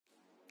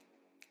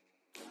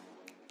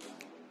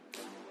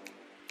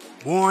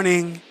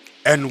Warning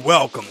and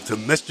welcome to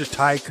Mr.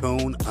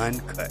 Tycoon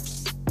Uncut.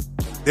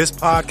 This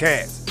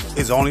podcast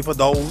is only for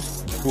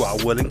those who are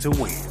willing to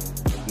win.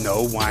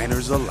 No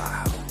whiners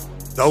allowed.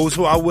 Those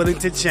who are willing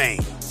to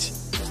change.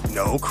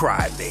 No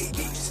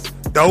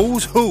crybabies.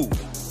 Those who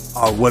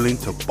are willing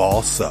to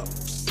boss up,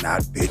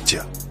 not bitch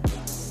up.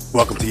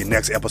 Welcome to your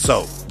next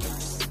episode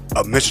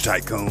of Mr.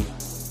 Tycoon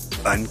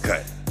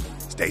Uncut.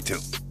 Stay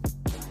tuned.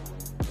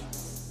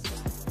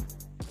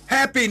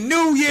 Happy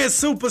New Year,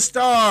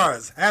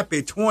 superstars!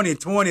 Happy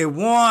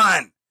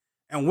 2021!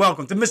 And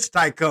welcome to Mr.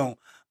 Tycoon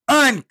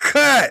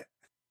Uncut.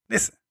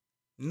 Listen,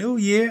 New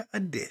Year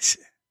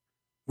edition.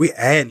 We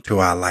adding to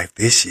our life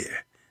this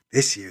year.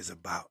 This year is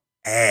about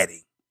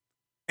adding.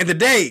 And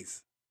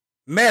today's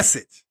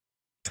message,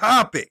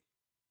 topic,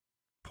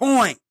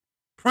 point,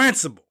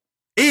 principle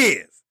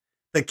is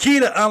the key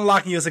to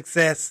unlocking your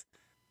success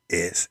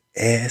is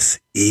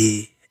SEX.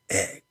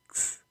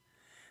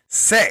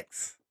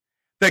 Sex.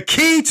 The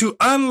key to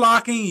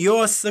unlocking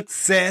your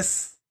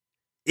success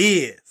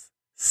is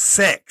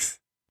sex.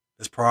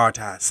 Let's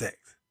prioritize sex.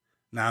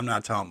 Now, I'm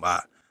not talking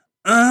about,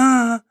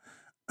 I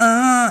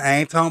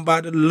ain't talking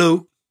about the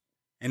Luke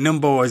and them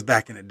boys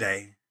back in the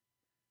day.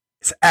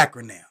 It's an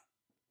acronym.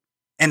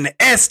 And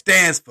the S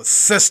stands for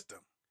system.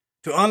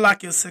 To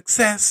unlock your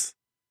success,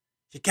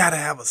 you got to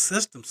have a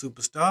system,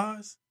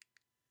 superstars.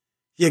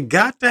 You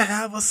got to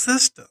have a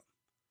system.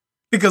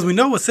 Because we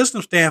know what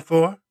systems stand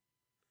for.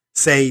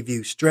 Save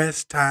you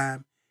stress,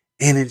 time,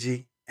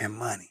 energy, and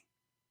money.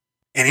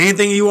 And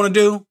anything you want to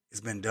do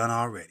has been done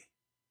already.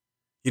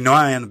 You know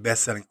I am the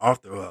best-selling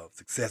author of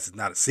Success is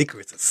Not a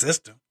Secret, it's a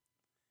System.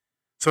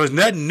 So there's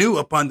nothing new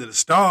up under the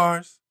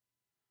stars.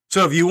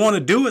 So if you want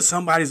to do it,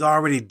 somebody's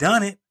already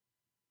done it.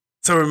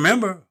 So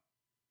remember,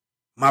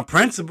 my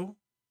principle,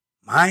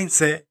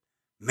 mindset,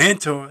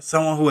 mentor,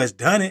 someone who has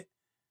done it,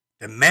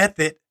 the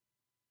method,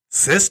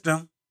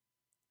 system,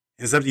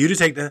 it's up to you to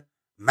take the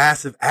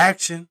massive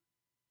action.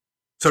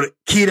 So the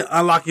key to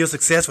unlocking your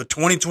success for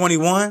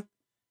 2021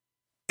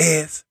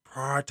 is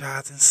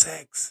prioritizing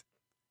sex,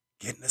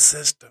 getting the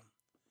system,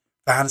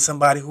 finding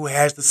somebody who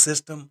has the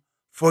system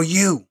for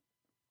you.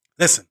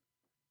 Listen,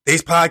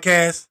 these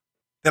podcasts,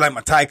 they're like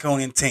my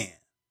Tycoon in 10.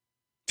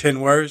 10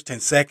 words,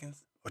 10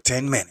 seconds, or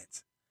 10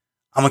 minutes.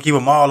 I'm going to keep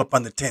them all up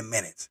under 10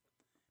 minutes.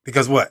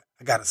 Because what?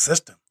 I got a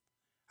system.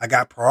 I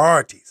got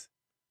priorities.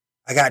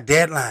 I got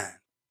deadlines.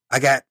 I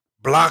got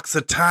blocks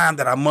of time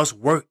that I must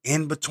work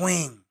in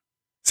between.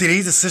 See,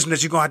 these are systems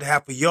that you're going to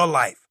have for your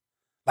life.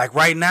 Like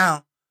right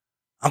now,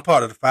 I'm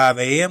part of the 5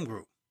 a.m.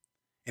 group.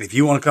 And if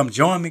you want to come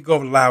join me, go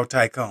over to Loud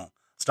Tycoon.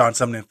 Starting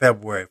something in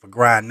February for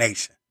Grind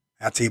Nation.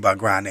 I'll tell you about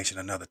Grind Nation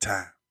another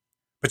time.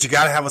 But you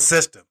got to have a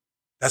system.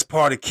 That's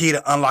part of the key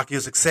to unlock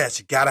your success.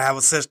 You got to have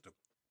a system.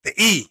 The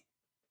E,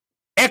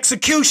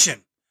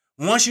 execution.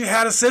 Once you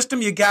have a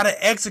system, you got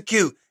to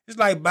execute. It's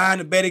like buying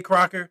the Betty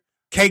Crocker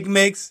cake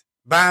mix,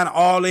 buying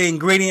all the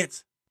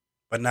ingredients,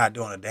 but not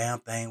doing a damn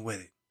thing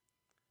with it.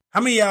 How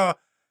many of y'all,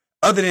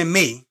 other than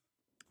me,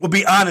 will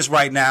be honest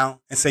right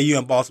now and say you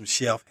done bought some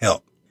shelf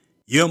help?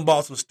 You done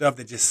bought some stuff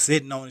that's just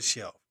sitting on the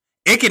shelf.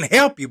 It can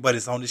help you, but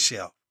it's on the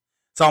shelf.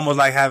 It's almost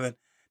like having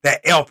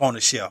that elf on the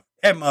shelf.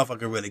 That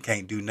motherfucker really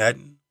can't do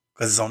nothing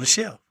because it's on the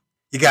shelf.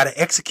 You got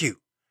to execute.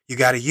 You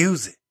got to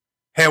use it.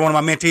 Had one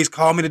of my mentees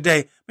call me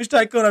today. Mr.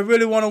 Tycoon, I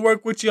really want to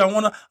work with you. I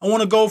want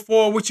to go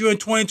forward with you in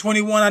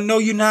 2021. I know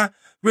you're not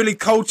really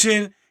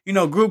coaching,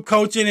 group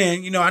coaching.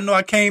 And, I know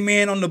I came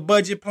in on the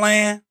budget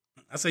plan.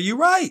 I said, you're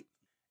right.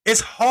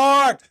 It's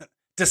hard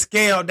to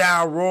scale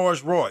down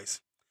Rolls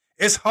Royce.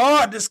 It's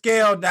hard to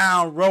scale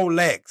down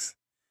Rolex.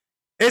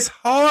 It's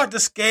hard to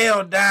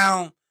scale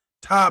down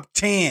top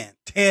 10,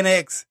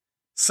 10X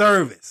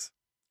service.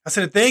 I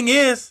said, the thing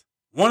is,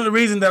 one of the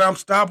reasons that I'm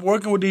stopped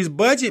working with these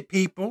budget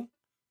people,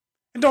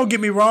 and don't get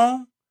me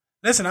wrong,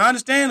 listen, I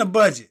understand the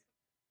budget.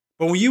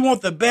 But when you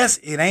want the best,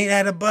 it ain't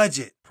at a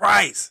budget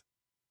price.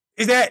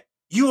 Is that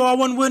you all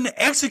wasn't willing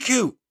to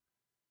execute.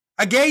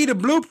 I gave you the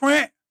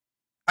blueprint.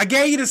 I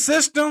gave you the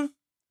system,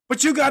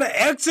 but you got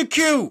to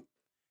execute.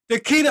 The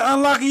key to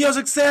unlocking your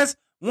success,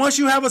 once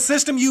you have a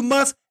system, you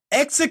must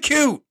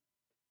execute.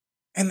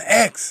 And the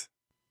X,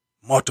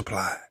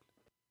 multiplied.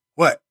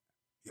 What?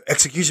 Your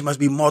execution must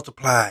be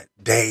multiplied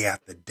day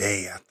after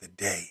day after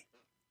day.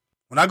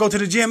 When I go to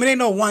the gym, it ain't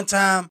no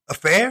one-time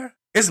affair.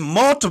 It's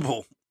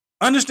multiple.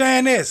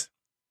 Understand this.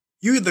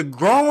 You either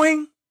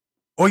growing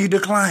or you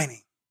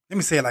declining. Let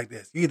me say it like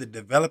this. You either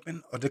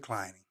developing or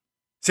declining.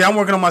 See, I'm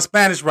working on my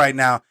Spanish right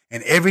now,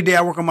 and every day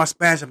I work on my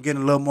Spanish, I'm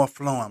getting a little more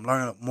fluent. I'm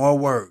learning more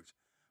words.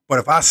 But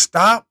if I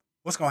stop,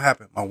 what's going to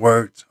happen? My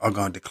words are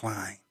going to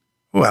decline.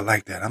 Oh, I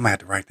like that. I'm going to have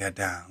to write that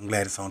down. I'm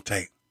glad it's on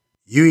tape.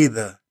 You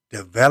either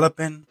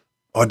developing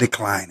or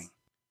declining.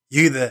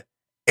 You either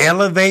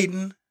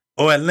elevating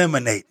or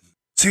eliminating.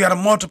 So you got to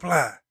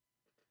multiply.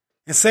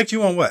 In sex, you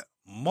want what?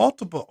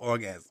 Multiple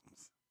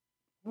orgasms.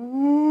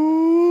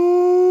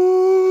 Ooh.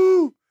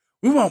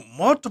 We want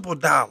multiple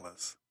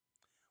dollars.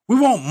 We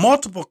want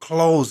multiple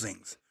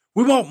closings.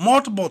 We want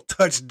multiple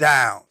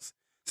touchdowns.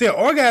 See, an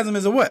orgasm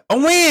is a what? A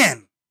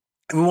win.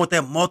 And we want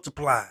that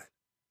multiplied.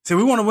 See,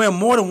 we want to win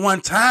more than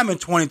one time in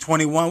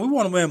 2021. We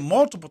want to win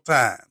multiple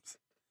times.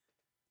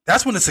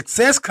 That's when the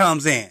success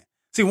comes in.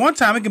 See, one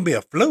time it can be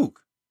a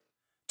fluke.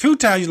 2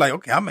 times you're like,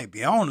 okay, I may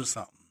be on to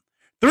something.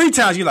 3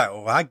 times you're like,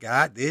 oh, I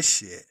got this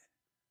shit.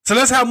 So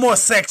let's have more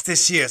sex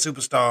this year,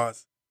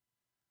 superstars.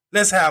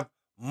 Let's have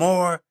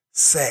more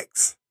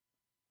sex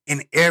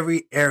in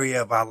every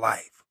area of our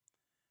life.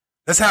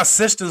 Let's have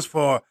systems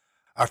for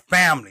our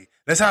family.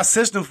 Let's have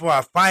systems for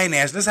our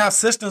finance. Let's have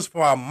systems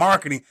for our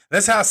marketing.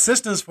 Let's have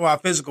systems for our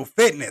physical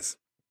fitness.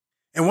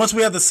 And once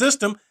we have the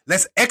system,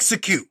 let's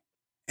execute.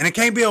 And it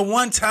can't be a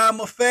one-time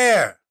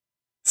affair.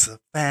 It's a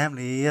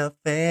family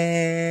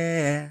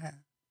affair.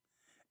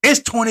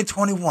 It's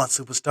 2021,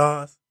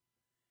 superstars.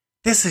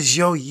 This is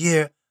your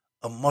year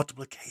of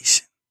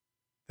multiplication.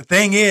 The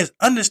thing is,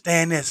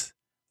 understand this.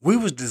 We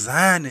was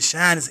designed to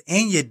shine. It's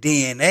in your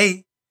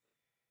DNA.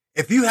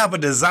 If you have a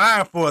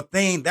desire for a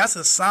thing, that's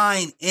a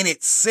sign in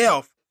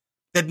itself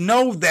that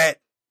know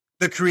that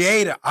the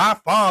Creator, our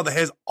Father,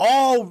 has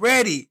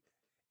already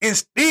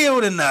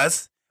instilled in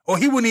us, or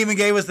He wouldn't even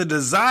give us the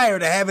desire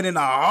to have it in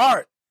our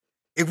heart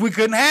if we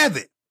couldn't have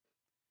it.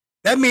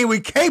 That means we're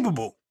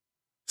capable.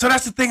 So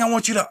that's the thing I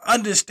want you to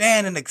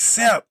understand and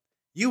accept.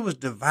 You was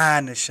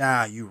designed to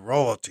shine. You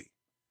royalty.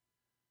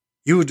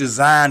 You were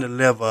designed to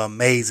live an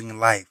amazing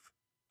life,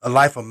 a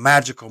life of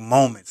magical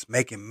moments,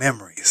 making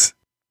memories.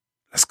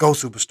 Let's go,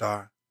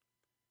 superstar.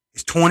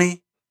 It's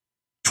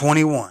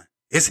 2021.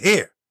 It's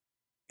here.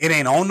 It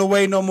ain't on the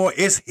way no more.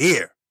 It's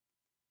here.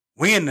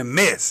 We in the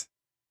midst.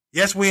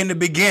 Yes, we in the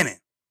beginning.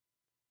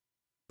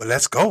 But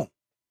let's go.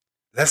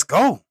 Let's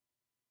go.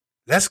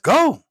 Let's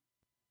go.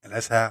 And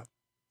let's have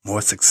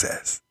more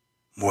success.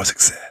 More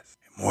success.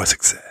 And more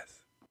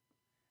success.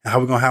 And how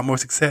we going to have more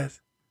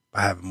success?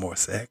 By having more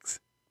sex,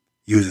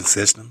 using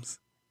systems,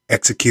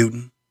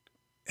 executing,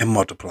 and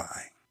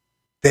multiplying.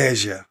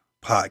 There's your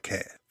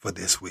podcast for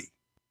this week.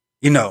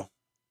 You know,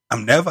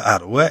 I'm never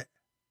out of what?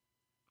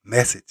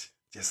 Message,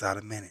 just out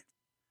of minute.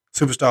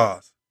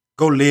 Superstars,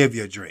 go live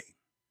your dream.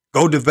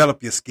 Go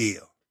develop your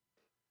skill.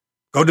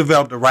 Go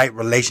develop the right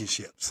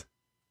relationships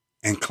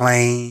and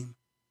claim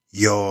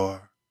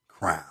your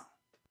crown.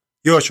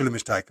 Yours truly,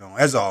 Mr. Tycoon.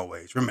 As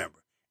always, remember,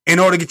 in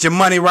order to get your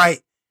money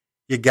right,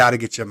 you got to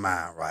get your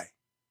mind right.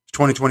 It's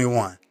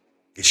 2021.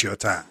 It's your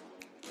time.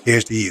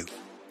 Here's to you.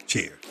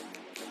 Cheers.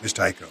 Mr.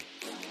 Tycoon.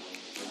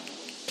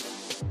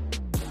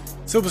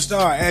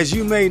 Superstar, as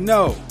you may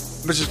know,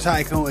 Mr.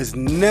 Tycoon is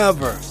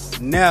never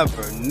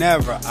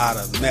out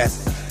of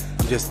message.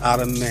 I'm just out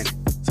of minute.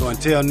 So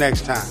until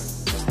next time,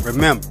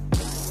 remember,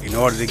 in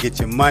order to get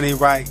your money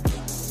right,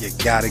 you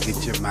got to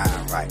get your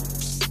mind right.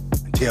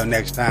 Until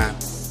next time,